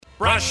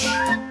Brush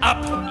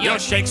up your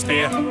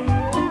Shakespeare.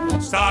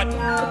 Start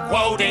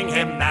quoting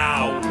him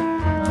now.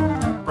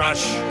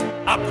 Brush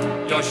up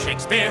your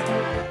Shakespeare,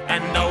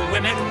 and the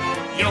women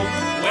you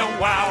will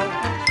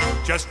wow.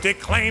 Just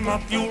declaim a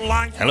few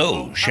lines.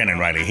 Hello, Shannon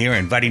Riley here,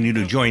 inviting you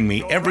to join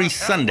me every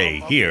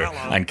Sunday here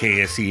on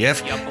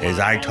KSEF as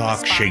I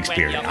talk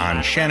Shakespeare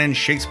on Shannon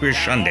Shakespeare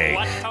Sunday.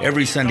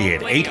 Every Sunday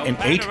at 8 and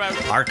 8,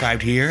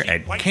 archived here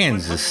at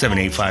Kansas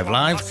 785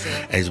 Live,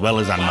 as well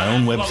as on my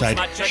own website,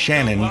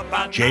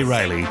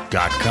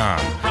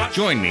 shannonjriley.com.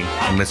 Join me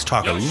and let's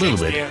talk a little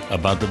bit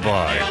about the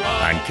bar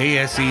on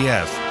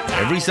KSEF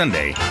every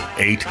Sunday,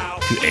 8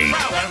 to 8.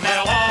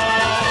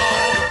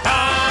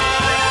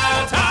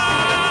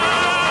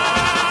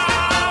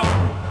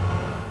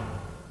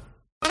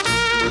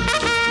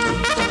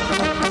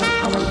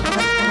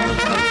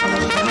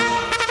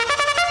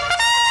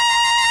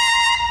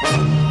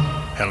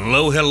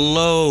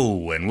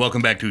 Hello, and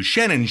welcome back to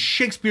Shannon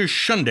Shakespeare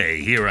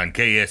Sunday here on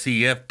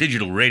KSEF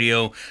Digital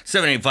Radio,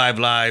 785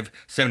 Live,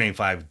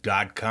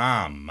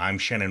 785.com. I'm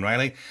Shannon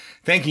Riley,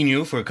 thanking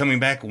you for coming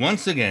back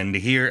once again to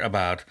hear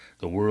about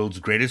the world's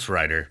greatest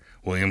writer,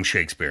 William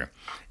Shakespeare.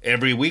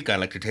 Every week I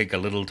like to take a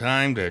little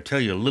time to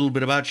tell you a little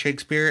bit about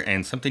Shakespeare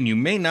and something you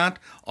may not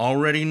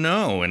already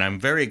know. And I'm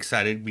very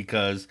excited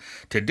because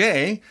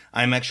today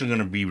I'm actually going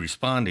to be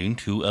responding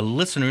to a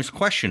listener's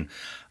question.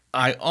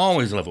 I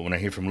always love it when I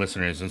hear from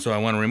listeners, and so I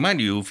want to remind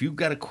you, if you've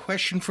got a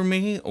question for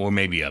me, or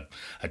maybe a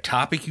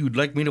topic you'd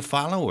like me to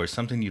follow, or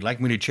something you'd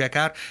like me to check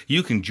out,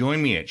 you can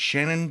join me at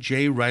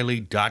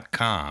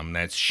shannonjriley.com.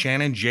 That's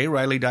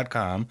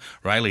shannonjriley.com.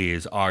 Riley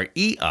is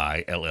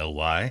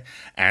R-E-I-L-L-Y.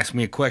 Ask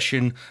me a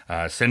question,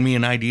 send me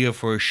an idea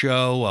for a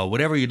show,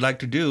 whatever you'd like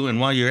to do, and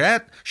while you're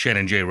at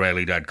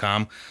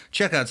shannonjriley.com,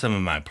 check out some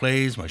of my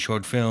plays, my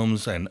short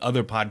films, and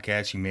other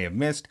podcasts you may have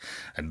missed.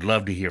 I'd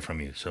love to hear from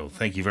you, so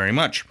thank you very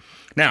much.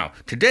 Now,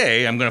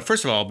 today, I'm going to,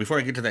 first of all, before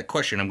I get to that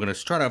question, I'm going to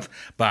start off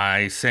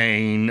by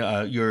saying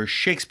your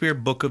Shakespeare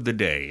book of the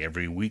day.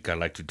 Every week, I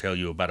like to tell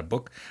you about a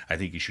book I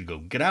think you should go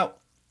get out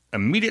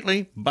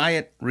immediately, buy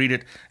it, read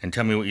it, and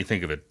tell me what you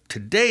think of it.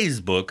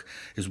 Today's book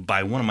is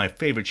by one of my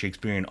favorite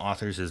Shakespearean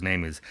authors. His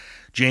name is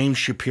James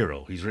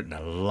Shapiro. He's written a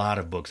lot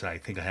of books. I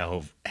think I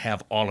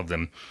have all of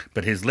them.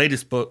 But his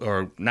latest book,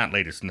 or not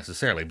latest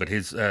necessarily, but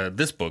his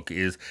this book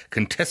is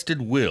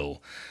Contested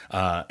Will.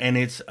 And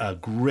it's a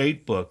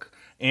great book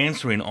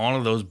answering all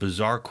of those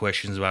bizarre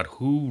questions about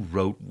who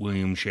wrote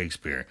William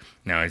Shakespeare.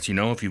 Now, as you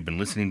know, if you've been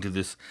listening to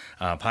this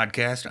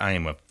podcast, I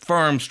am a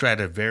firm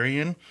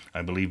Stradivarian.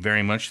 I believe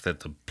very much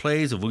that the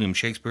plays of William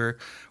Shakespeare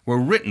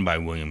were written by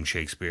William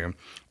Shakespeare.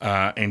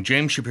 And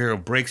James Shapiro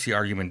breaks the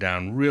argument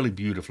down really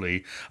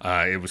beautifully.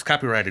 It was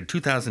copyrighted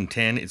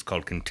 2010. It's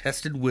called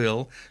Contested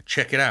Will.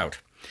 Check it out.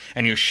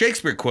 And your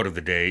Shakespeare quote of the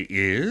day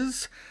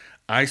is,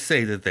 "I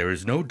say that there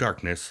is no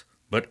darkness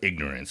but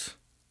ignorance."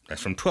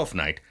 That's from Twelfth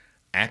Night,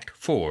 Act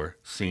 4,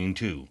 Scene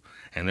 2.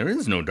 And there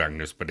is no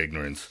darkness but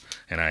ignorance.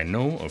 And I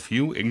know a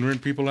few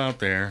ignorant people out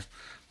there,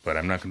 but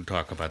I'm not going to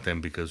talk about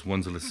them because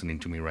one's listening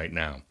to me right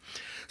now.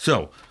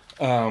 So,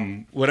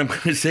 what I'm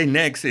going to say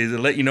next is to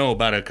let you know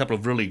about a couple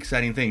of really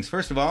exciting things.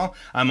 First of all,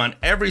 I'm on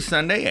every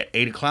Sunday at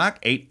 8 o'clock,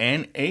 8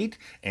 and 8.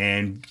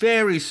 And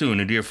very soon,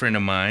 a dear friend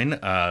of mine,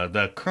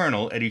 the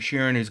Colonel, Eddie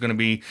Sheeran, is going to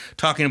be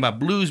talking about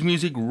blues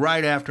music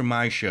right after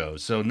my show.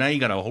 So now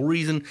you got a whole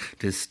reason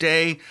to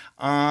stay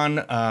on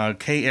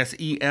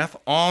KSEF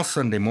all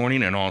Sunday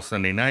morning and all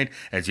Sunday night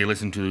as you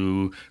listen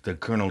to the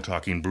Colonel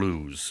talking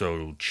blues.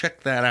 So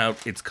check that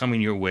out. It's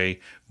coming your way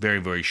very,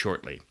 very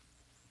shortly.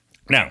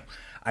 Now,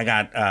 I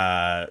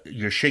got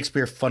your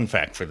Shakespeare fun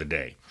fact for the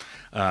day.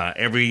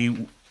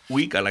 Every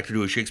week I like to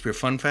do a Shakespeare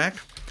fun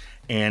fact.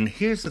 And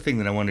here's the thing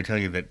that I want to tell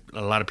you that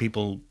a lot of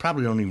people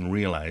probably don't even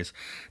realize.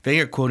 They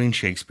are quoting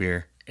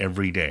Shakespeare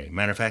every day.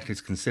 Matter of fact, it's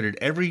considered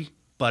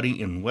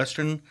everybody in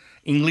Western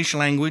English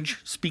language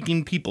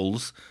speaking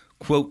peoples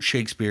quote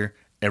Shakespeare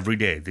every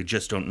day. They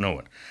just don't know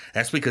it.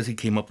 That's because he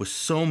came up with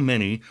so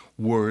many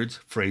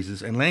words,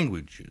 phrases, and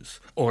languages,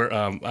 or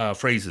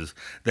phrases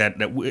that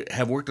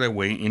have worked their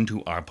way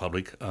into our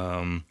public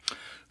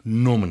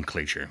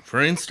nomenclature.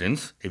 For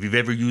instance, if you've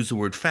ever used the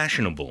word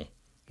fashionable,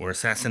 or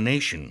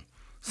assassination,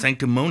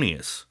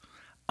 sanctimonious,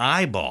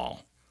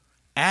 eyeball,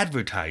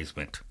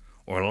 advertisement,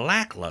 or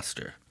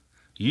lackluster,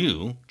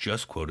 you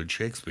just quoted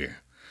Shakespeare.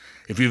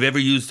 If you've ever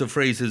used the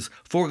phrases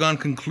foregone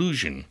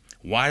conclusion,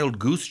 wild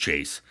goose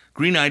chase,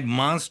 green-eyed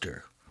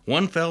monster,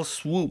 one fell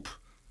swoop,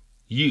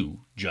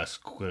 you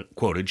just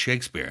quoted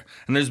Shakespeare.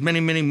 And there's many,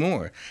 many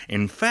more.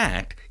 In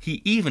fact,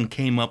 he even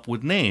came up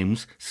with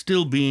names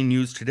still being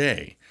used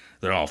today.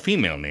 They're all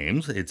female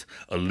names. It's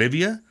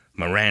Olivia,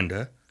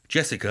 Miranda,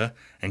 Jessica,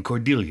 and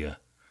Cordelia.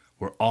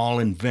 Were all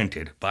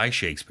invented by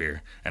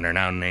Shakespeare and are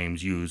now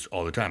names used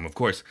all the time. Of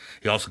course,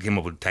 he also came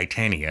up with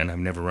Titania, and I've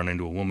never run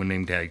into a woman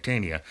named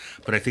Titania,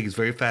 but I think it's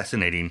very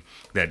fascinating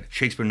that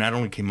Shakespeare not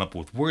only came up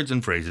with words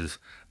and phrases,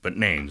 but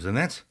names. And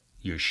that's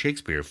your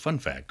Shakespeare fun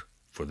fact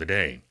for the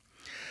day.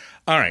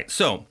 All right,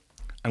 so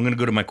I'm going to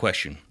go to my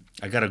question.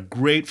 I got a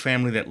great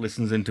family that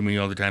listens into me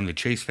all the time, the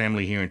Chase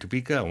family here in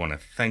Topeka. I want to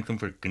thank them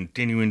for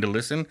continuing to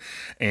listen.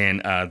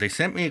 And they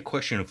sent me a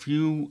question a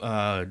few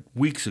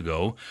weeks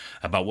ago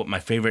about what my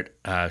favorite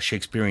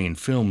Shakespearean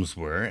films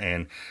were.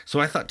 And so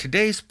I thought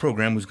today's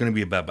program was going to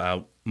be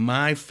about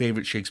my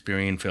favorite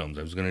Shakespearean films.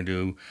 I was going to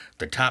do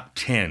the top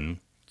 10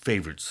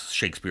 favorite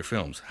Shakespeare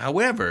films.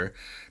 However,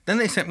 then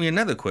they sent me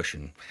another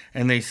question,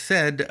 and they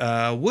said,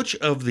 which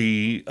of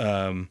the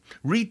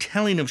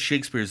retelling of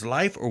Shakespeare's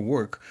life or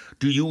work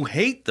do you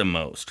hate the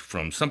most?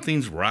 From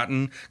Something's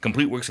Rotten,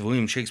 Complete Works of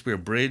William Shakespeare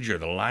Abridged, or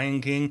The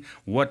Lion King?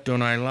 What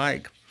don't I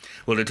like?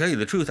 Well, to tell you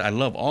the truth, I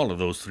love all of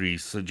those three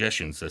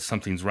suggestions.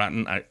 Something's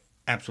Rotten,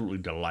 absolutely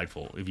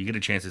delightful. If you get a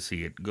chance to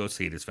see it, go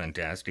see it. It's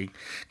fantastic.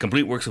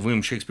 Complete Works of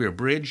William Shakespeare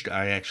Abridged.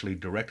 I actually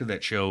directed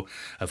that show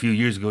a few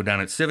years ago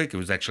down at Civic. It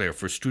was actually our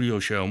first studio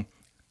show.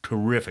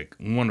 Terrific,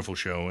 wonderful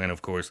show. And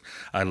of course,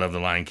 I love The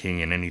Lion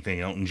King and anything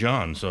Elton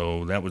John,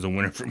 so that was a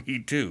winner for me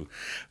too.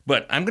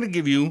 But I'm going to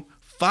give you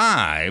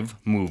 5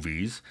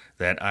 movies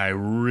that I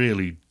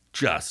really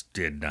just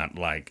did not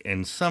like.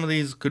 And some of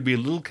these could be a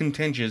little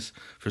contentious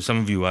for some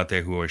of you out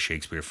there who are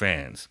Shakespeare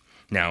fans.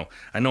 Now,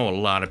 I know a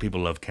lot of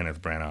people love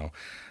Kenneth Branagh.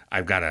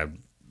 I've got a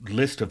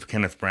list of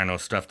Kenneth Branagh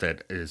stuff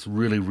that is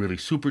really, really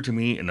super to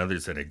me, and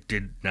others that I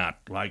did not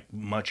like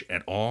much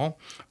at all.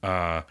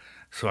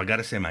 So I got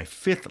to say my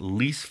 5th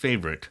least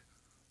favorite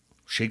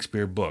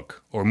Shakespeare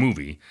book or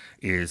movie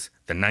is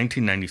the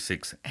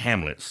 1996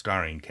 Hamlet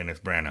starring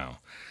Kenneth Branagh.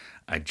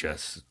 I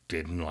just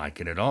didn't like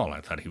it at all.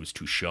 I thought he was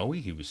too showy.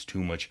 He was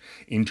too much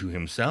into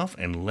himself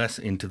and less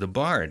into the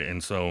bard.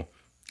 And so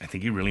I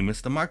think he really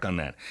missed the mark on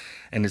that.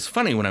 And it's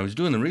funny, when I was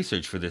doing the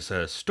research for this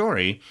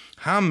story,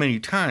 how many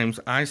times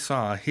I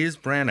saw his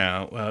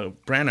Branagh's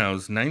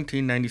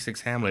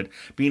 1996 Hamlet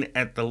being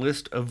at the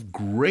list of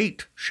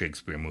great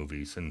Shakespeare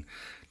movies. And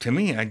to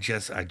me, I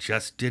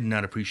just did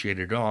not appreciate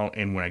it at all.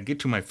 And when I get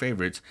to my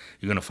favorites,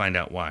 you're going to find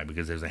out why,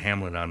 because there's a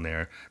Hamlet on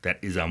there that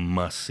is a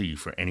must-see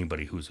for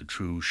anybody who's a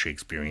true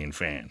Shakespearean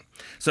fan.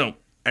 So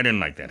I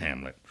didn't like that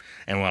Hamlet.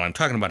 And while I'm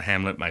talking about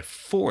Hamlet, my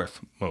 4th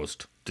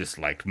most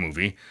disliked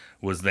movie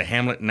was the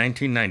Hamlet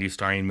 1990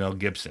 starring Mel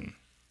Gibson.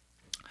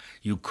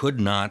 You could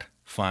not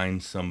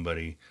find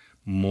somebody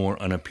more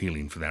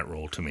unappealing for that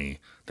role to me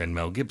than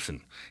Mel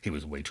Gibson. He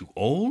was way too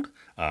old.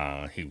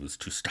 He was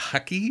too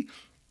stocky.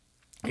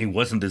 He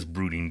wasn't this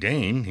brooding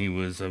Dane. He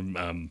was a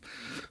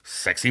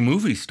sexy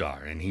movie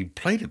star, and he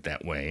played it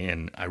that way.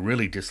 And I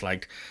really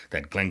disliked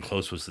that Glenn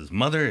Close was his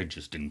mother. It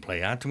just didn't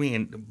play out to me.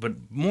 But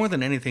more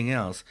than anything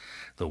else,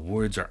 the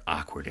words are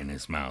awkward in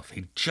his mouth.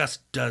 He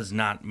just does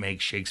not make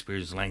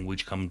Shakespeare's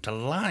language come to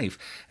life,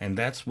 and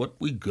that's what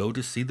we go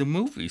to see the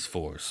movies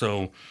for.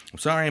 So I'm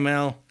sorry,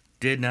 Mel.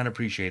 Did not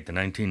appreciate the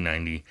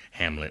 1990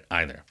 Hamlet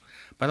either.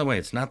 By the way,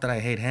 it's not that I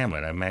hate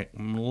Hamlet. I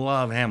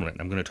love Hamlet.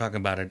 I'm going to talk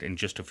about it in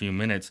just a few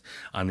minutes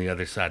on the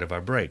other side of our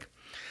break.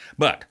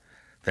 But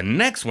the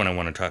next one I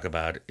want to talk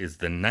about is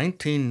the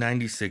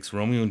 1996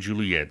 Romeo and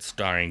Juliet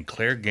starring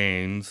Claire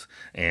Danes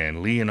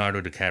and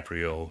Leonardo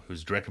DiCaprio,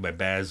 who's directed by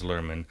Baz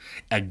Luhrmann.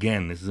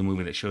 Again, this is a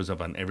movie that shows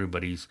up on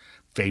everybody's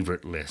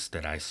favorite list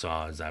that I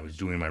saw as I was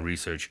doing my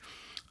research.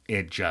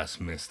 It just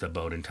missed the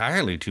boat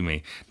entirely to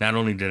me. Not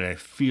only did I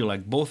feel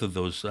like both of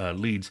those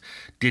leads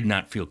did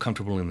not feel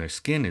comfortable in their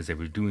skin as they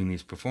were doing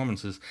these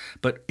performances,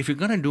 but if you're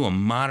going to do a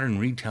modern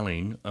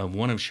retelling of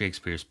one of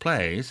Shakespeare's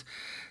plays,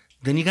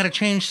 then you got to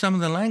change some of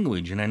the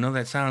language. And I know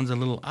that sounds a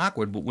little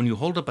awkward, but when you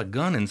hold up a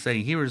gun and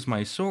say, "Here is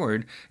my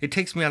sword," it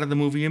takes me out of the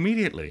movie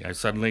immediately. I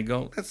suddenly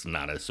go, that's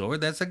not a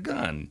sword, that's a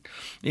gun.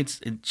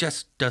 It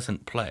just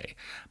doesn't play.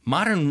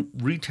 Modern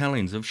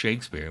retellings of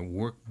Shakespeare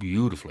work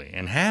beautifully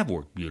and have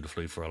worked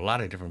beautifully for a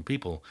lot of different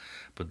people,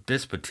 but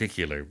this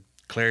particular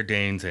Claire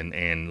Danes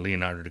and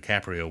Leonardo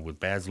DiCaprio with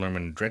Baz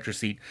Luhrmann director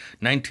seat,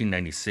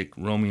 1996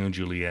 Romeo and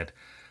Juliet,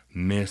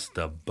 missed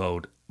the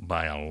boat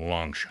by a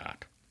long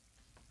shot.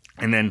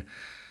 And then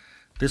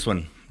this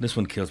one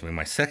kills me.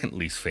 My second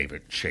least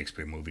favorite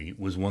Shakespeare movie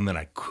was one that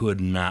I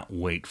could not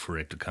wait for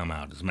it to come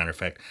out. As a matter of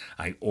fact,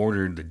 I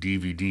ordered the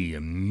DVD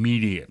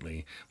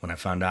immediately when I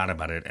found out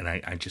about it, and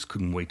I just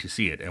couldn't wait to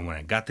see it. And when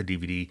I got the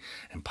DVD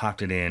and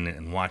popped it in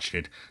and watched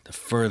it, the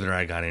further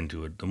I got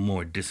into it, the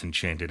more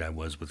disenchanted I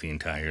was with the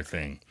entire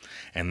thing.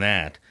 And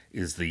that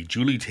is the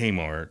Julie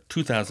Taymor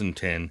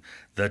 2010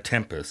 The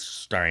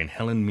Tempest, starring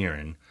Helen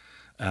Mirren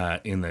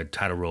in the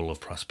title role of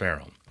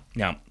Prospero.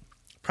 Now,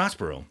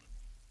 Prospero,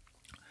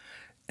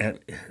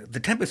 The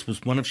Tempest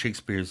was one of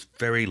Shakespeare's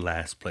very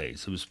last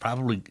plays. It was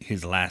probably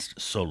his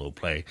last solo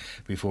play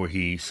before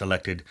he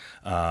selected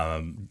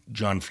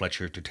John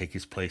Fletcher to take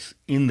his place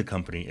in the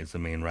company as the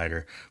main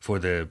writer for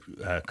the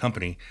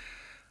company.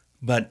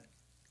 But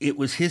it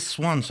was his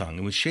swan song.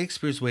 It was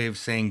Shakespeare's way of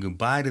saying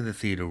goodbye to the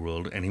theater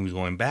world, and he was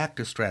going back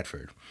to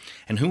Stratford.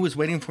 And who was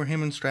waiting for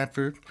him in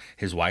Stratford?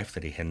 His wife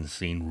that he hadn't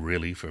seen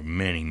really for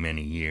many,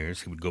 many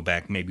years. He would go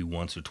back maybe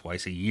once or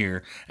twice a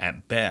year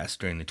at best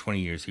during the 20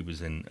 years he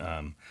was in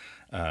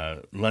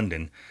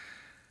London.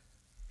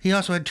 He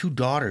also had 2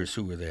 daughters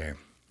who were there.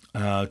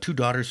 two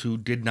daughters who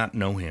did not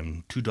know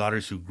him, two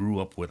daughters who grew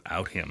up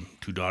without him,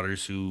 two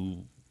daughters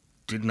who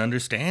didn't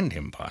understand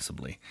him,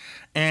 possibly,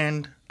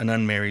 and an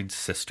unmarried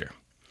sister.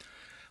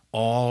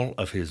 All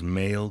of his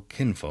male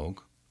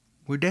kinfolk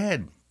were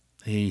dead.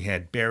 He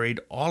had buried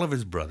all of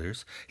his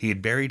brothers, he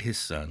had buried his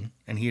son,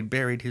 and he had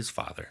buried his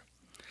father.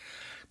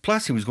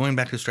 Plus, he was going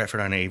back to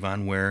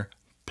Stratford-on-Avon, where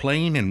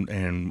playing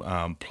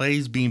and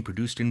plays being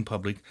produced in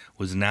public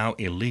was now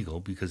illegal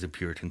because the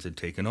Puritans had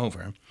taken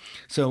over.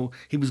 So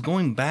he was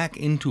going back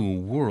into a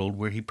world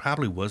where he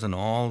probably wasn't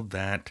all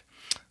that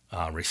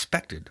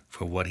respected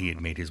for what he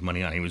had made his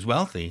money on. He was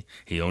wealthy,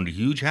 he owned a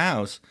huge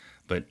house,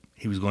 but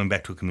he was going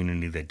back to a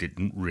community that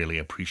didn't really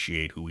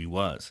appreciate who he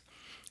was.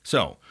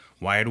 So,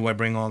 why do I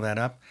bring all that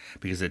up?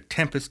 Because The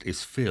Tempest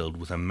is filled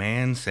with a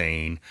man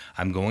saying,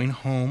 I'm going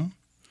home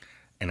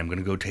and I'm going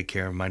to go take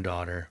care of my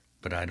daughter,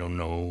 but I don't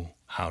know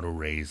how to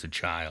raise a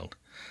child,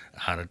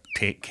 how to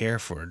take care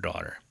for a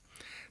daughter.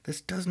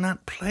 This does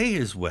not play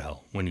as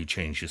well when you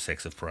change the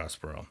sex of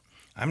Prospero.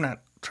 I'm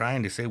not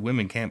trying to say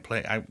women can't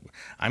play.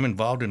 I'm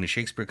involved in a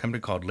Shakespeare company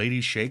called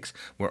Ladies Shakes,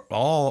 where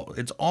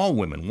it's all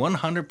women,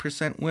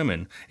 100%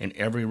 women in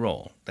every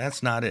role.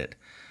 That's not it.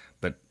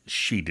 But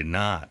she did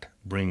not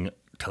bring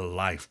to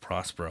life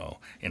Prospero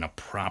in a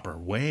proper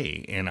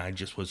way, and I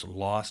just was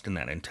lost in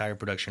that entire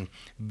production,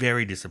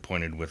 very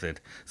disappointed with it.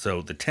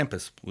 So The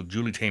Tempest with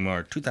Julie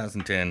Taymor,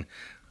 2010,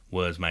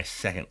 was my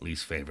second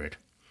least favorite.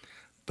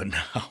 But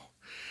now,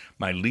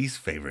 my least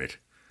favorite,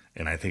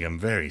 and I think I'm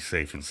very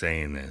safe in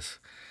saying this,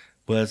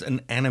 was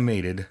an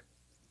animated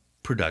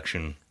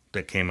production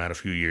that came out a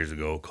few years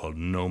ago called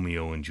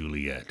Romeo and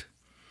Juliet.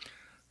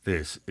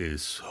 This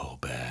is so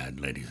bad,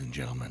 ladies and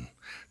gentlemen.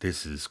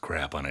 This is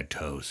crap on a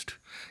toast.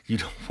 You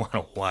don't want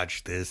to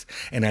watch this.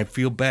 And I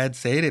feel bad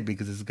saying it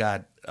because it's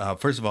got,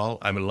 first of all,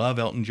 I love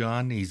Elton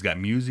John. He's got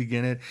music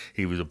in it.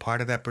 He was a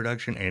part of that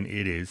production, and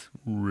it is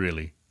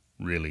really,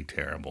 really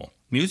terrible.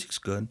 Music's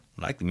good.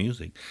 I like the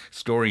music.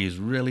 Story is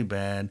really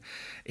bad.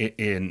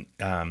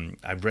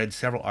 I've read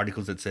several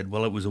articles that said,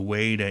 well, it was a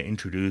way to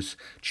introduce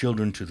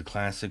children to the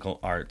classical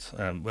arts.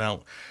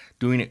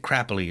 Doing it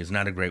crappily is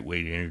not a great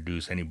way to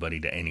introduce anybody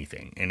to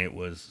anything. And it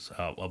was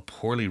a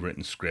poorly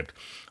written script,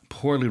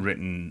 poorly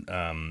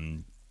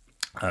written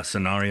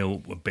scenario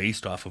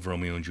based off of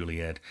Romeo and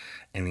Juliet,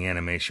 and the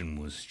animation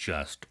was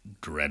just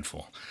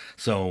dreadful.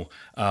 So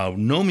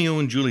Romeo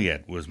and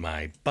Juliet was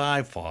my,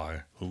 by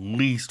far,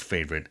 least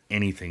favorite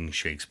anything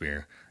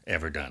Shakespeare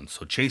ever done.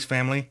 So Chase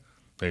family,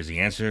 there's the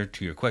answer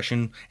to your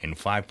question in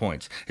 5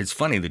 points. It's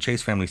funny, the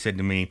Chase family said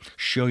to me,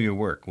 show your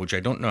work, which I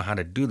don't know how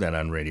to do that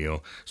on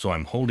radio, so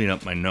I'm holding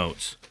up my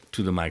notes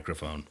to the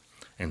microphone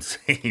and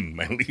saying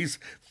my least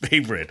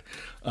favorite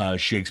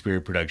Shakespeare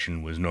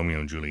production was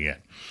Romeo and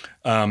Juliet.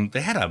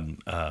 They had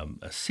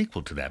a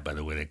sequel to that, by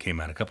the way, that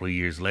came out a couple of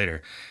years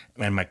later.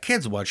 And my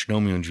kids watched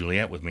Romeo and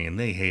Juliet with me, and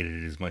they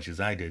hated it as much as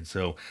I did.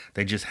 So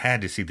they just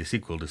had to see the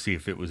sequel to see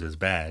if it was as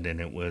bad.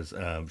 And it was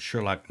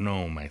Sherlock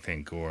Gnome, I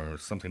think, or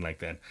something like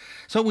that.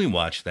 So we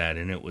watched that,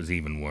 and it was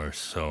even worse.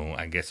 So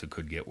I guess it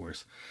could get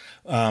worse.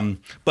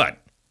 But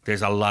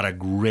there's a lot of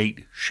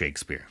great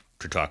Shakespeare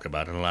to talk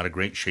about, and a lot of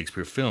great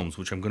Shakespeare films,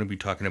 which I'm going to be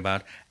talking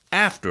about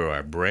after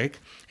our break.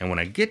 And when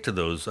I get to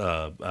those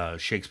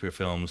Shakespeare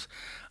films,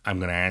 I'm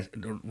going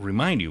to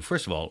remind you,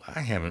 first of all,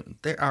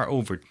 there are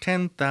over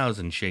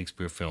 10,000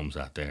 Shakespeare films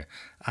out there.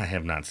 I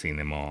have not seen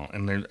them all.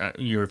 And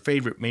your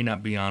favorite may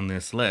not be on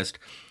this list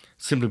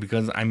simply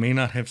because I may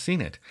not have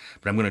seen it.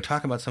 But I'm going to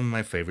talk about some of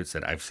my favorites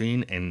that I've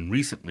seen and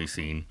recently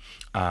seen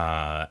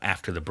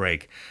after the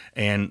break,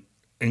 and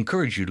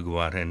encourage you to go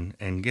out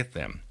and get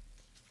them.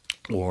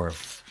 Or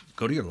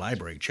go to your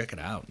library, check it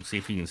out, and see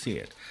if you can see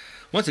it.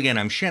 Once again,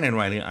 I'm Shannon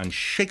Riley on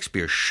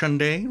Shakespeare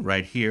Sunday,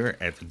 right here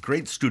at the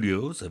great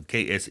studios of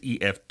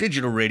KSEF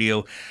Digital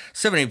Radio,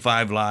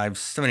 785 Live,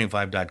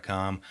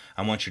 785.com.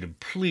 I want you to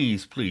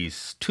please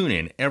tune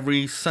in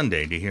every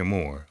Sunday to hear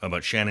more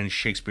about Shannon's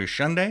Shakespeare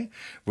Sunday.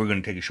 We're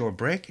going to take a short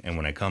break, and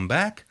when I come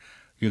back,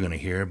 you're going to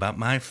hear about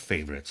my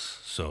favorites.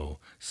 So,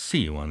 see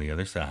you on the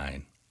other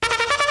side.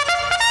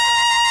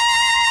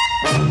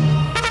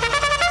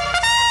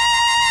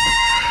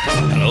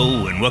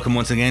 Hello, and welcome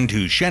once again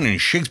to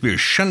Shannon's Shakespeare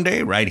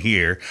Sunday right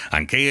here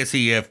on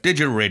KSEF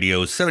Digital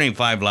Radio,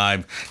 785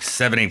 Live,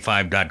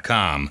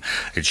 785.com.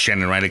 It's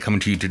Shannon Riley coming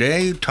to you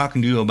today,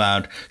 talking to you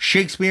about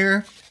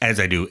Shakespeare, as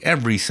I do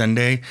every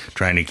Sunday,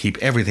 trying to keep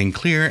everything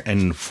clear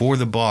and for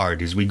the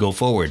bard as we go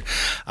forward.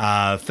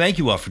 Thank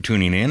you all for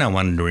tuning in. I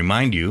wanted to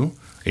remind you,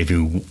 if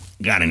you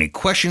got any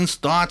questions,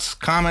 thoughts,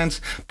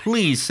 comments,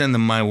 please send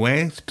them my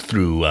way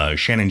through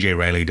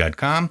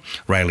shannonjriley.com.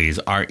 Riley is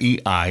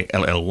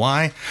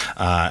Reilly.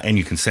 And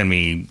you can send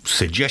me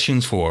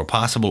suggestions for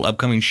possible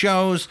upcoming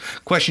shows,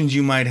 questions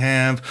you might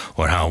have,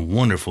 or how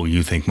wonderful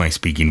you think my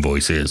speaking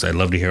voice is. I'd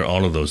love to hear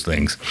all of those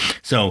things.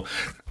 So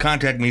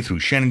contact me through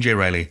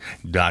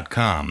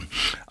shannonjriley.com.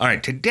 All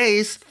right,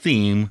 today's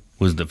theme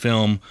was the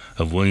film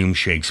of William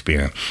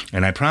Shakespeare.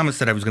 And I promised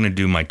that I was going to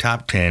do my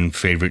top 10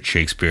 favorite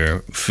Shakespeare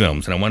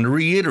films. And I want to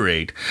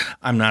reiterate,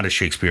 I'm not a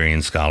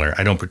Shakespearean scholar.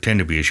 I don't pretend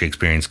to be a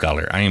Shakespearean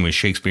scholar. I am a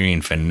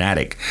Shakespearean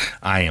fanatic.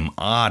 I am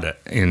odd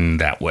in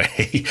that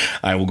way.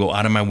 I will go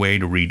out of my way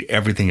to read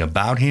everything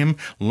about him,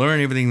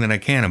 learn everything that I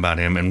can about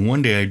him, and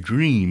one day I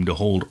dream to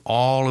hold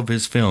all of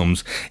his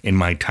films in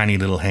my tiny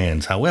little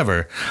hands.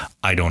 However,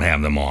 I don't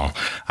have them all.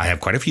 I have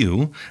quite a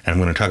few, and I'm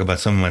going to talk about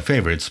some of my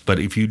favorites, but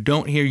if you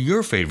don't hear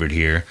your favorite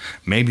here,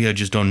 maybe I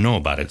just don't know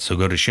about it. So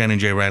go to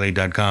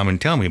ShannonJRiley.com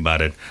and tell me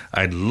about it.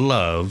 I'd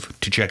love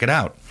to check it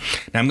out.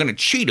 Now, I'm going to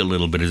cheat a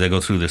little bit as I go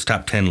through this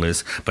top 10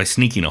 list by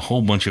sneaking a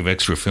whole bunch of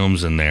extra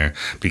films in there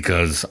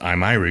because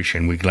I'm Irish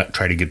and we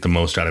try to get the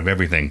most out of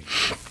everything.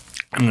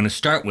 I'm going to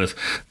start with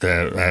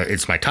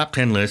it's my top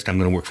 10 list. I'm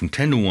going to work from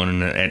 10 to 1,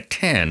 and at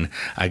 10,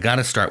 I got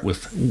to start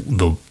with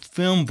the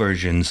film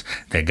versions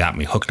that got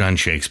me hooked on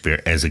Shakespeare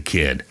as a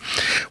kid.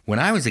 When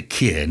I was a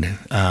kid,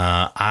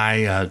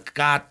 I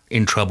got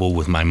in trouble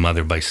with my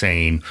mother by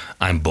saying,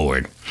 I'm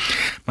bored.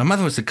 My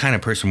mother was the kind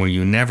of person where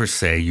you never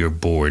say you're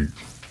bored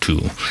to.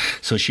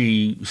 So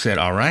she said,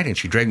 all right, and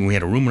she dragged me. We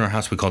had a room in our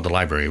house we called the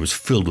library. It was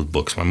filled with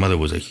books. My mother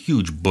was a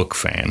huge book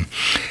fan.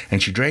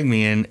 And she dragged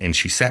me in, and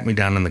she sat me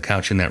down on the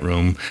couch in that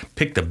room,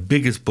 picked the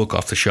biggest book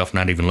off the shelf,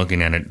 not even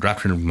looking at it,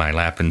 dropped it in my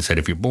lap, and said,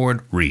 if you're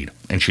bored, read.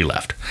 And she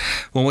left.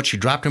 Well, what she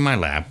dropped in my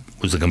lap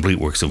was the complete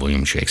works of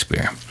William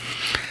Shakespeare.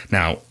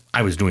 Now,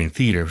 I was doing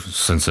theater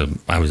since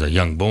I was a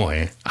young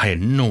boy. I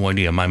had no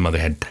idea my mother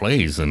had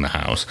plays in the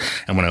house.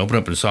 And when I opened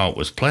up and saw it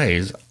was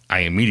plays, I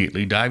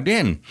immediately dived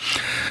in.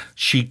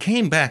 She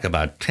came back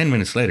about 10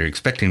 minutes later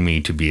expecting me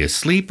to be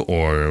asleep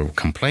or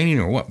complaining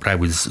or what, but I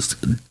was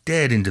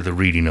dead into the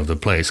reading of the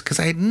plays because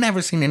I had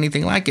never seen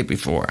anything like it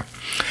before.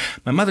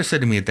 My mother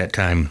said to me at that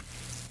time,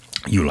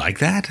 you like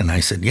that? And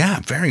I said, yeah,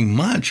 very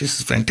much. This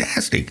is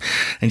fantastic.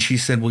 And she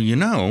said, well, you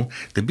know,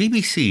 the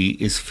BBC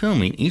is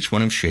filming each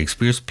one of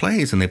Shakespeare's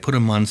plays, and they put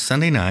them on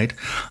Sunday night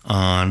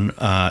on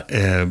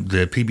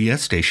the PBS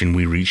station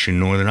we reached in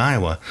northern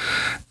Iowa.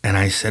 And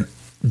I said,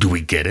 do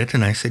we get it?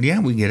 And I said, yeah,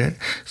 we get it.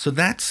 So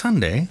that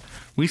Sunday,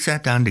 we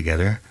sat down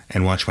together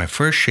and watched my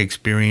first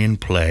Shakespearean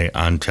play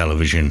on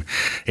television.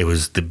 It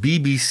was the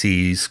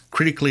BBC's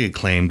critically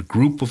acclaimed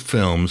group of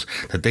films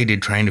that they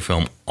did trying to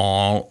film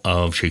all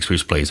of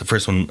Shakespeare's plays. The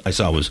first one I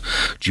saw was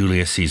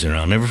Julius Caesar. And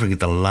I'll never forget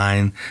the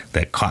line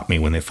that caught me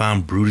when they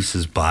found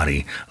Brutus's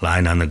body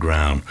lying on the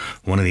ground.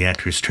 One of the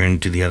actors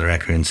turned to the other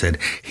actor and said,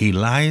 he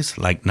lies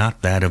like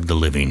not that of the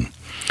living.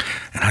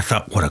 And I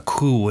thought, what a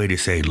cool way to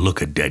say,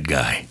 look, a dead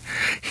guy.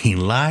 He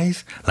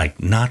lies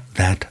like not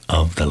that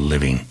of the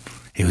living.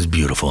 It was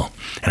beautiful.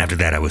 And after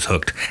that, I was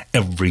hooked.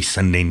 Every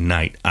Sunday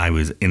night, I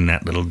was in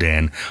that little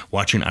den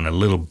watching on a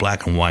little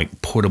black and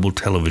white portable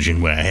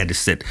television where I had to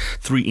sit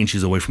 3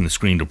 inches away from the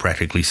screen to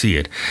practically see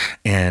it.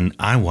 And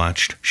I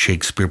watched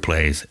Shakespeare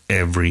plays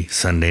every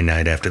Sunday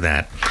night after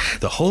that.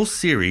 The whole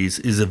series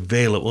is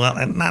available.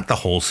 Well, not the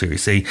whole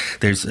series.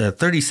 There's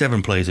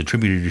 37 plays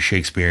attributed to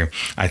Shakespeare.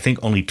 I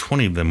think only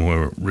 20 of them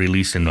were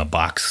released in a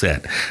box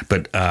set.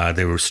 But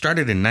they were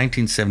started in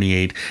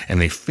 1978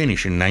 and they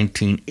finished in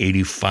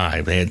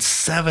 1985. They had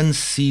 7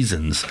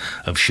 seasons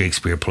of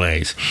Shakespeare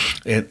plays,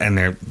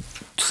 and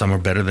some are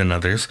better than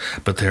others,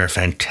 but they're a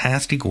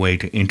fantastic way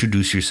to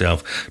introduce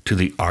yourself to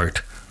the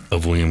art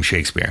of William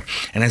Shakespeare.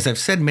 And as I've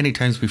said many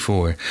times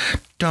before,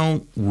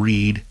 don't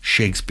read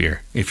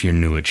Shakespeare if you're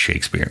new at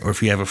Shakespeare, or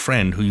if you have a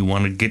friend who you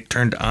want to get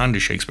turned on to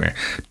Shakespeare.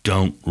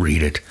 Don't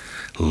read it.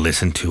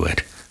 Listen to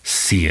it.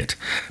 See it.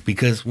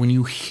 Because when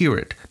you hear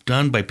it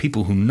done by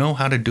people who know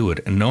how to do it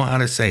and know how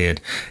to say it,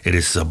 it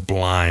is a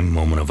sublime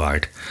moment of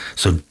art.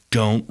 So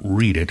don't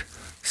read it,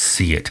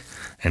 see it.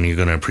 And you're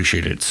going to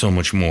appreciate it so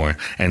much more.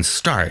 And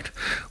start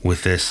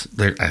with this.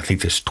 I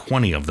think there's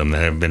 20 of them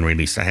that have been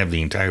released. I have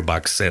the entire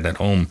box set at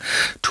home.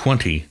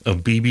 20 of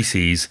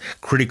BBC's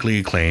critically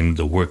acclaimed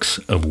The Works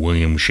of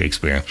William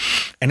Shakespeare.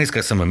 And it's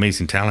got some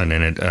amazing talent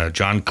in it.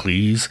 John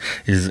Cleese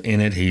is in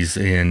it. He's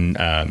in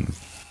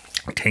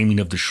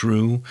Taming of the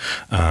Shrew.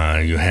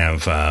 You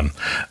have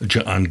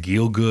John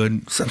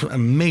Gielgud. Some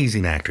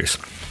amazing actors.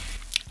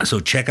 So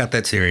check out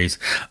that series.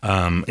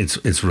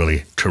 It's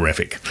really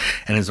terrific.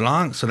 And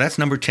so that's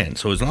number 10.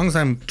 So as long as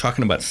I'm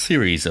talking about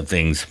series of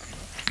things,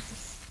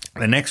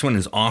 the next one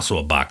is also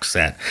a box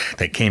set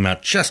that came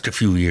out just a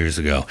few years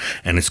ago,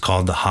 and it's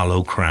called The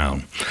Hollow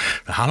Crown.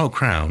 The Hollow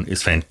Crown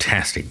is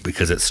fantastic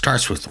because it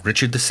starts with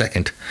Richard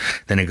II,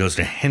 then it goes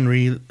to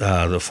Henry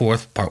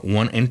IV, Part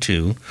 1 and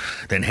 2,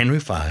 then Henry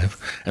V,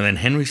 and then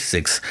Henry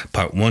VI,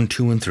 Part 1,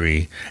 2, and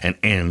 3, and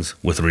ends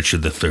with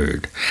Richard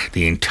III.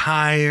 The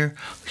entire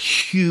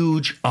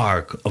huge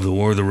arc of the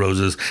War of the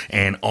Roses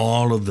and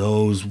all of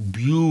those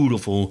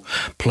beautiful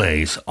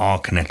plays all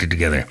connected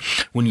together.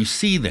 When you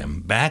see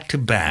them back to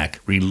back, back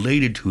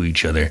related to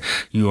each other,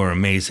 you are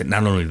amazed at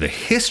not only the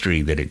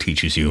history that it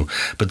teaches you,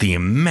 but the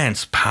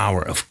immense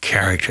power of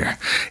character.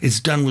 It's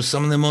done with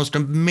some of the most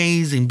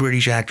amazing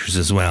British actors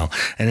as well,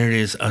 and it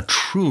is a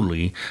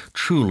truly,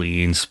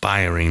 truly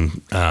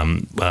inspiring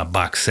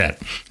box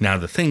set. Now,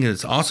 the thing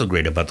that's also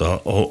great about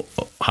the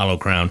Hollow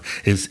Crown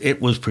is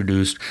it was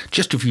produced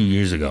just a few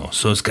years ago,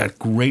 so it's got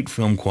great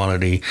film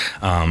quality,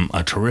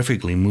 a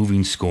terrifically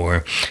moving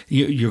score.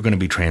 You're going to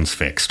be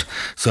transfixed.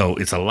 So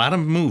it's a lot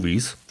of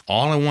movies,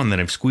 all in one, that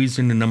I've squeezed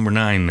into number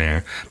 9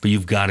 there, but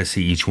you've got to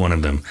see each one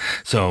of them.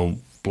 So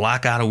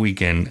block out a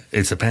weekend.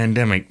 It's a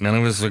pandemic. None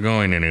of us are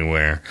going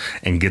anywhere,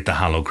 and get the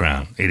Hollow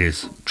Crown. It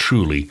is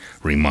truly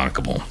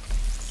remarkable.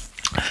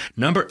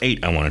 Number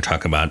 8 I want to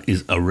talk about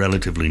is a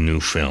relatively new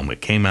film. It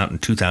came out in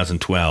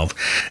 2012,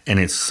 and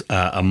it's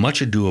A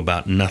Much Ado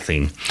About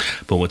Nothing.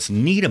 But what's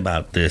neat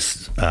about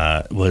this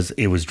was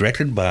it was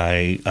directed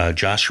by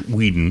Joss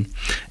Whedon,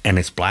 and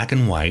it's black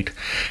and white,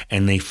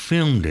 and they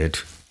filmed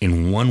it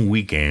in one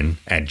weekend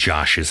at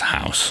Josh's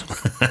house.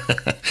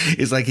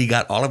 It's like he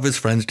got all of his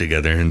friends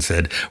together and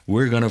said,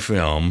 we're going to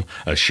film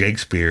a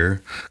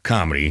Shakespeare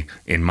comedy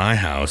in my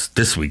house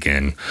this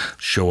weekend.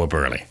 Show up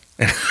early.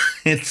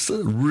 It's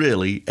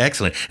really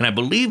excellent. And I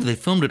believe they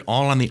filmed it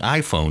all on the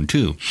iPhone,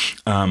 too.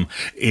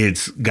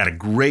 It's got a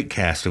great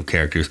cast of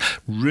characters,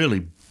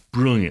 really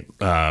brilliant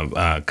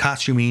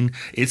costuming.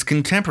 It's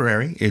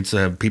contemporary. It's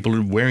people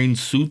are wearing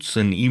suits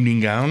and evening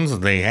gowns.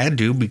 They had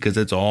to, because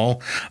it's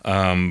all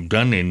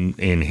done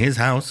in his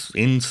house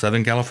in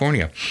Southern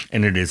California.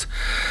 And it is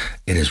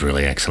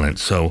really excellent.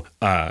 So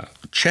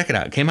check it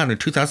out. It came out in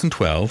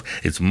 2012.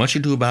 It's Much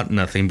Ado About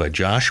Nothing by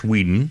Joss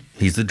Whedon.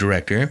 He's the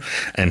director,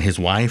 and his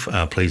wife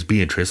plays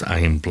Beatrice. I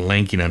am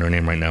blanking on her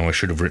name right now. I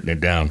should have written it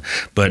down.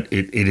 But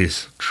it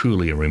is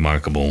truly a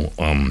remarkable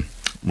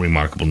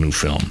new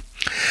film.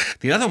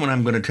 The other one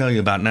I'm going to tell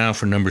you about now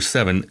for number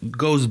 7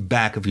 goes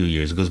back a few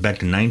years. It goes back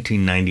to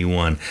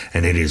 1991,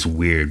 and it is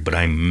weird, but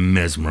I'm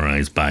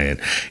mesmerized by it.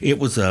 It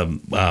was a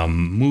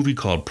movie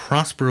called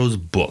Prospero's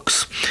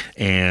Books,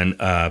 and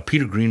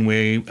Peter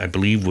Greenaway, I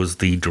believe, was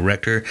the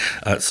director.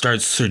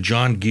 Stars Sir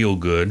John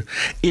Gielgud.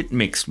 It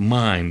mixed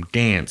mime,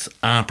 dance,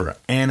 opera,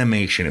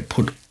 animation. It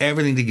put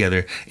everything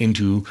together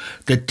into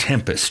The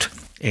Tempest,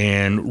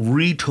 and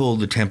retold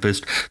The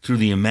Tempest through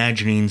the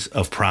imaginings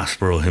of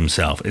Prospero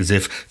himself, as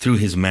if through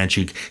his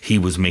magic he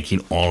was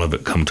making all of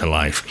it come to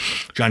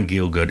life. John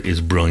Gielgud is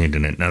brilliant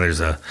in it. Now,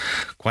 there's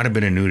quite a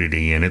bit of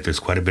nudity in it.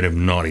 There's quite a bit of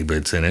naughty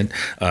bits in it,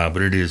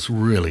 but it is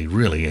really,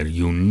 really a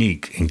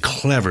unique and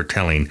clever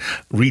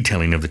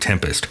retelling of The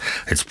Tempest.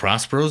 It's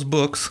Prospero's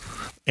Books,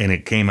 and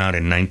it came out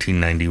in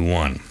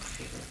 1991.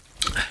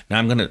 Now,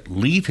 I'm going to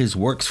leave his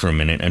works for a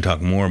minute and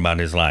talk more about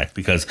his life,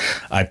 because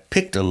I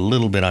picked a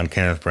little bit on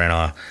Kenneth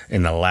Branagh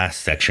in the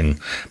last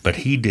section, but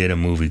he did a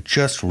movie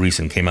just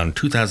recent, came out in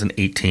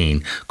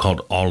 2018,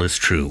 called All Is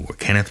True, where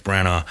Kenneth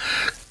Branagh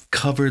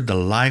covered the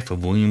life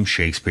of William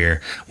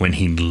Shakespeare when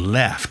he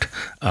left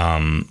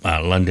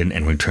London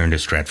and returned to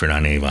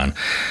Stratford-on-Avon.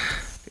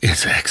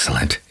 It's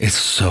excellent. It's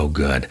so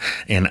good.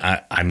 And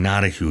I'm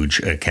not a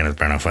huge Kenneth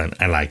Branagh fan.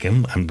 I like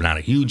him. I'm not a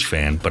huge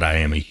fan, but I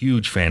am a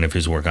huge fan of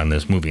his work on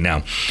this movie.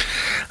 Now,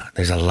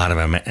 there's a lot of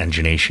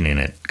imagination in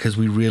it, because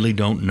we really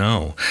don't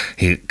know.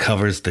 He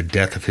covers the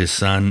death of his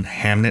son,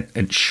 Hamnet.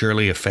 It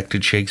surely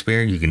affected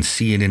Shakespeare. You can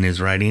see it in his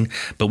writing,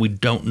 but we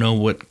don't know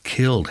what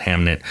killed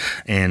Hamnet.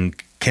 And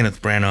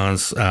Kenneth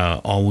Branagh's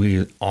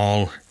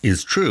All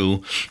Is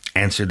True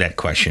answered that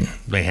question.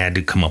 They had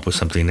to come up with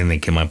something, and they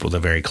came up with a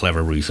very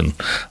clever reason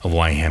of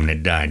why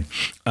Hamnet died.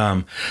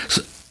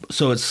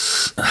 So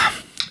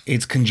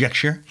it's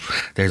conjecture.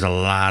 There's a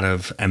lot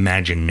of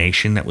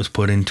imagination that was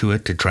put into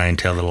it to try and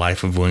tell the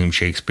life of William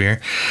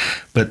Shakespeare.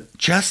 But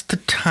just the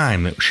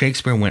time that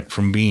Shakespeare went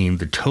from being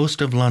the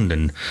toast of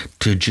London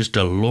to just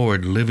a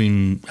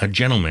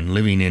gentleman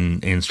living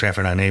in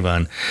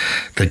Stratford-on-Avon,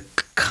 the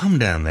come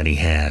down that he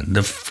had,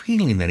 the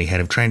feeling that he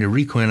had of trying to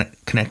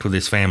reconnect with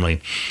his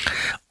family,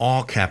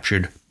 all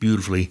captured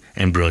beautifully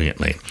and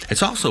brilliantly.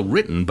 It's also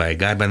written by a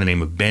guy by the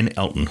name of Ben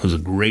Elton, who's a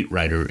great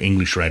writer,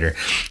 English writer.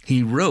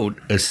 He wrote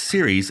a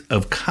series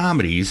of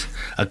comedies,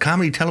 a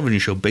comedy television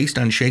show based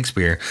on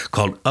Shakespeare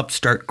called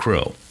Upstart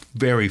Crow.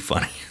 Very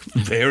funny.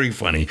 Very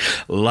funny.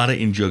 A lot of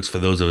in-jokes for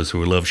those of us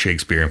who love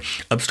Shakespeare.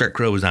 Upstart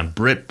Crow is on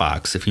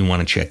BritBox if you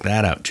want to check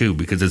that out too,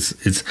 because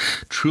it's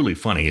truly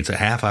funny. It's a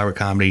half-hour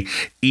comedy,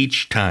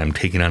 each time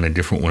taking on a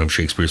different one of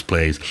Shakespeare's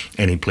plays,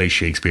 and he plays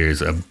Shakespeare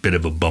as a bit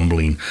of a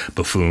bumbling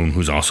buffoon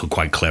who's also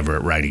quite clever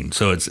at writing.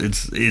 So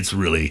it's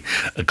really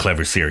a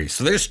clever series.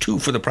 So there's 2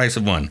 for the price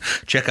of 1.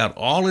 Check out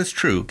All Is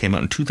True. Came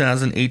out in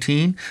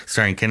 2018,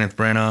 starring Kenneth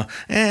Branagh.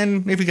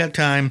 And if you got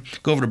time,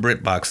 go over to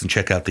BritBox and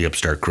check out the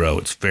Upstart Crow.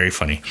 It's very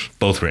funny.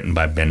 Both written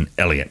by Ben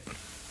Elliott.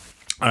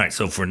 All right,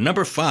 so for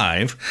number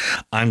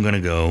 5, I'm going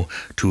to go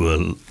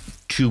to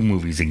 2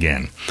 movies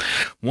again.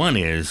 One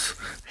is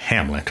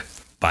Hamlet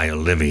by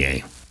Olivier.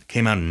 It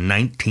came out in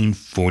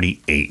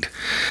 1948.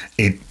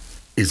 It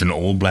is an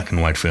old black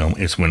and white film.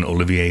 It's when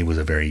Olivier was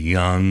a very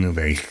young,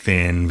 very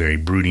thin, very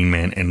brooding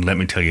man. And let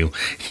me tell you,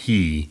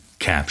 he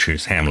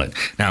captures Hamlet.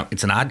 Now,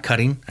 it's an odd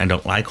cutting. I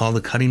don't like all the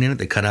cutting in it.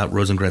 They cut out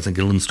Rosencrantz and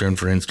Guildenstern,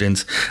 for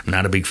instance. I'm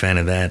not a big fan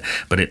of that,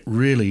 but it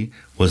really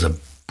was a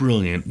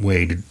brilliant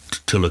way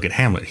to look at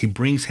Hamlet. He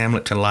brings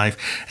Hamlet to life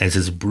as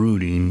this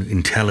brooding,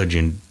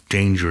 intelligent,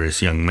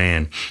 dangerous young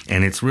man,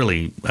 and it's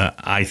really,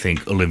 I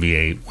think,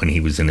 Olivier when he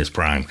was in his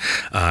prime.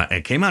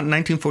 It came out in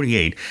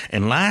 1948,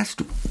 and a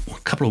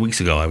couple of weeks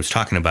ago, I was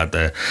talking about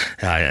the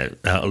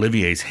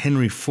Olivier's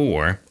Henry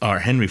IV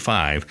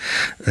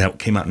that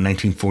came out in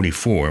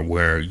 1944,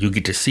 where you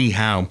get to see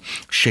how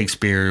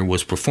Shakespeare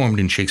was performed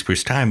in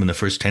Shakespeare's time in the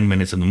first 10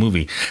 minutes of the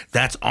movie.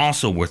 That's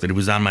also worth it. It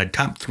was on my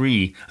top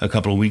 3 a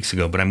couple of weeks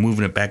ago, but I'm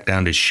moving it back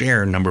down to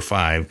share number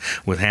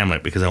 5 with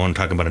Hamlet because I want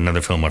to talk about another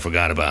film I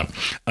forgot about.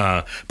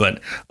 But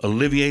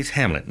Olivier's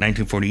Hamlet,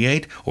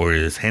 1948, or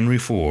his Henry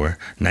IV,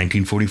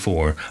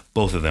 1944,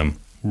 both of them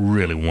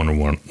really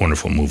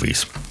wonderful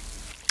movies.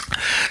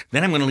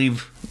 Then I'm going to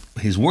leave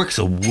his works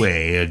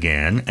away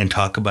again and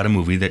talk about a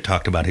movie that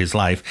talked about his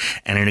life,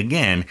 and it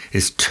again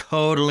is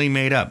totally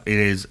made up.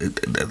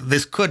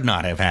 This could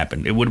not have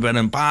happened. It would have been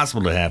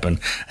impossible to happen,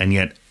 and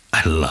yet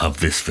I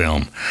love this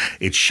film.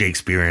 It's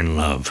Shakespeare in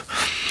Love.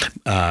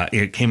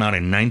 It came out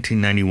in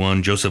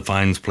 1991. Joseph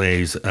Fiennes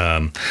plays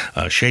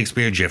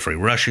Shakespeare. Geoffrey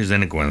Rush is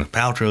in it. Gwyneth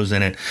Paltrow's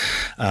in it.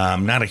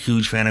 I'm not a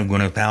huge fan of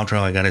Gwyneth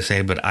Paltrow, I gotta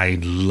say, but I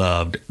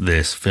loved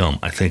this film.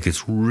 I think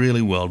it's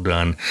really well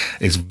done.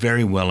 It's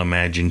very well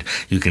imagined.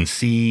 You can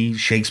see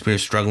Shakespeare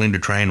struggling to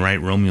try and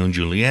write Romeo and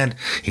Juliet.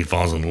 He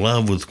falls in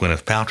love with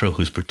Gwyneth Paltrow,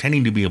 who's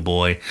pretending to be a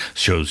boy,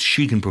 shows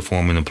she can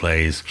perform in the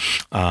plays.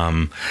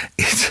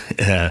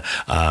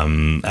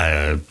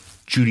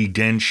 Judi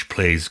Dench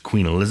plays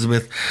Queen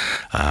Elizabeth.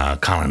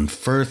 Colin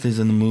Firth is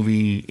in the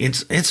movie.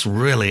 It's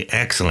really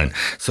excellent.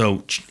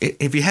 So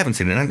if you haven't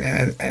seen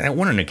it, I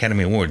won an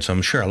Academy Award, so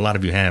I'm sure a lot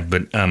of you have.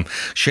 But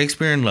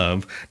Shakespeare in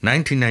Love,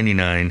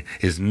 1999,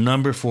 is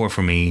number 4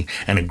 for me,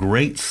 and a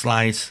great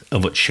slice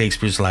of what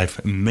Shakespeare's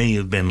life may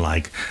have been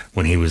like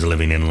when he was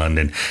living in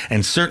London.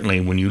 And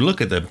certainly, when you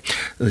look at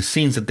the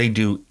scenes that they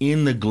do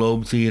in the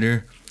Globe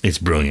Theatre, it's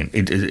brilliant.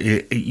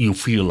 You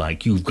feel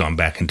like you've gone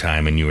back in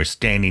time and you are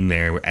standing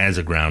there as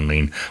a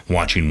groundling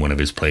watching one of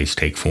his plays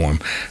take form.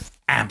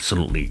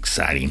 Absolutely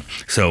exciting.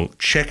 So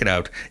check it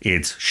out.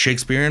 It's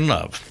Shakespeare in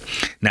Love.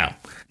 Now,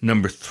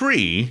 number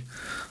 3,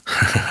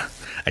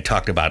 I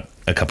talked about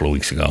a couple of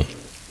weeks ago.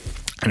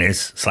 And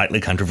it's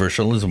slightly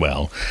controversial as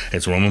well.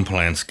 It's Roman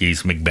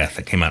Polanski's Macbeth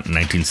that came out in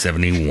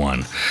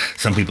 1971.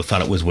 Some people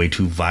thought it was way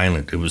too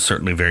violent. It was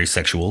certainly very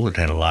sexual. It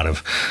had a lot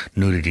of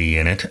nudity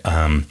in it.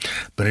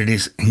 But it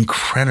is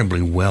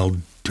incredibly well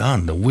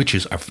done. The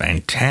witches are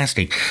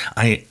fantastic.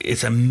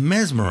 It's a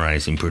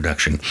mesmerizing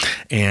production.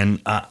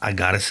 And I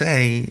gotta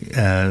say,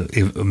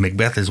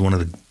 Macbeth is one of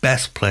the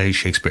best plays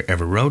Shakespeare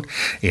ever wrote.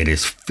 It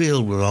is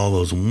filled with all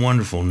those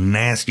wonderful,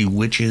 nasty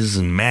witches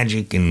and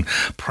magic and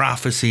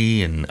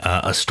prophecy and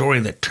a story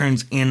that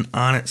turns in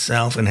on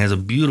itself and has a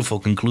beautiful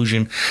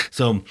conclusion.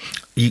 So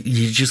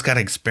you just got to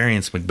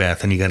experience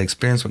Macbeth, and you got to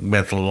experience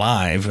Macbeth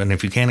live. And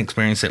if you can't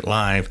experience it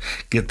live,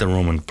 get the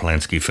Roman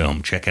Polanski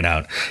film. Check it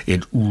out.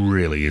 It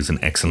really is an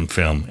excellent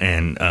film.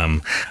 And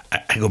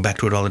I go back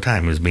to it all the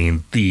time as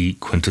being the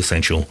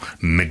quintessential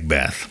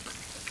Macbeth.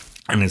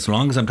 And as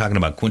long as I'm talking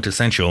about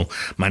quintessential,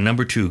 my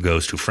number 2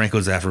 goes to Franco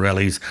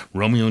Zeffirelli's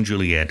Romeo and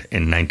Juliet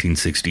in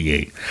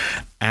 1968.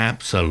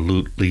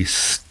 Absolutely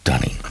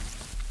stunning.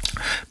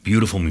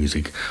 Beautiful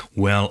music,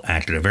 well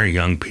acted. A very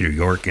young Peter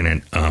York in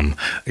it.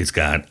 It's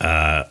got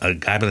a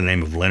guy by the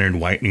name of Leonard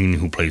Whiting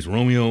who plays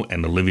Romeo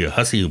and Olivia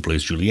Hussey who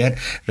plays Juliet.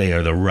 They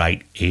are the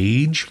right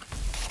age.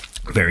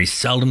 Very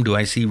seldom do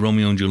I see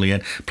Romeo and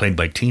Juliet played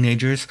by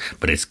teenagers,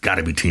 but it's got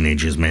to be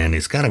teenagers, man.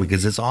 It's got to be,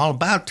 because it's all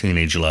about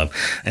teenage love,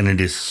 and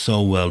it is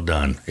so well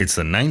done. It's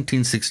the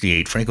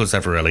 1968 Franco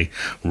Zeffirelli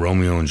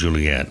Romeo and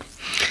Juliet.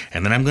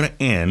 And then I'm going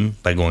to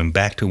end by going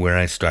back to where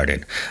I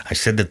started. I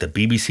said that the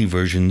BBC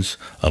versions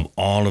of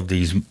all of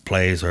these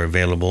plays are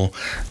available.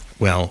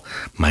 Well,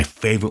 my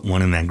favorite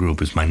one in that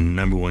group is my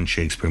number 1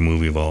 Shakespeare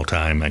movie of all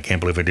time. I can't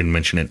believe I didn't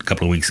mention it a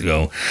couple of weeks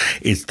ago.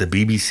 It's the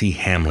BBC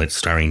Hamlet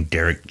starring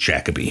Derek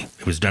Jacobi.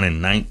 It was done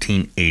in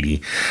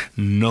 1980.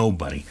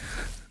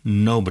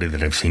 Nobody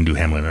that I've seen do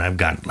Hamlet, and I've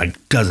got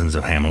like dozens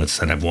of Hamlets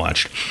that I've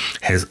watched,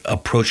 has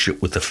approached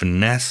it with the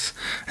finesse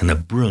and the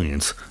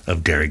brilliance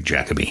of Derek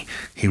Jacobi.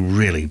 He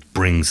really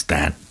brings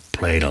that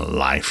play to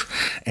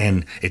life,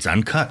 and it's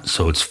uncut,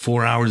 so it's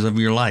 4 hours of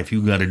your life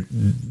you got to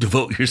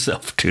devote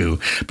yourself to,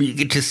 but you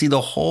get to see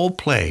the whole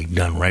play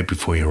done right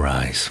before your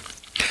eyes.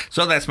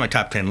 So that's my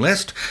top 10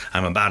 list.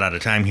 I'm about out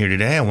of time here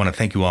today. I want to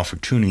thank you all for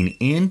tuning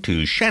in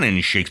to Shannon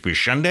Shakespeare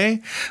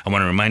Sunday. I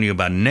want to remind you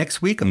about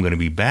next week. I'm going to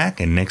be back,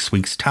 and next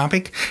week's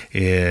topic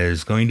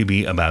is going to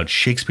be about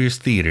Shakespeare's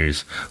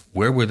theaters.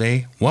 Where were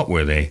they? What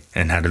were they?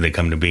 And how did they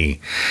come to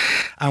be?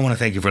 I want to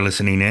thank you for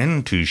listening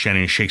in to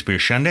Shannon Shakespeare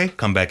Sunday.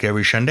 Come back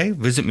every Sunday.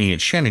 Visit me at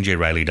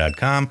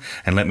shannonjriley.com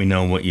and let me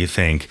know what you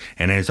think.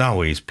 And as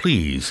always,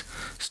 please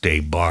stay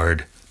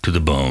barred to the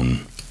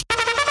bone.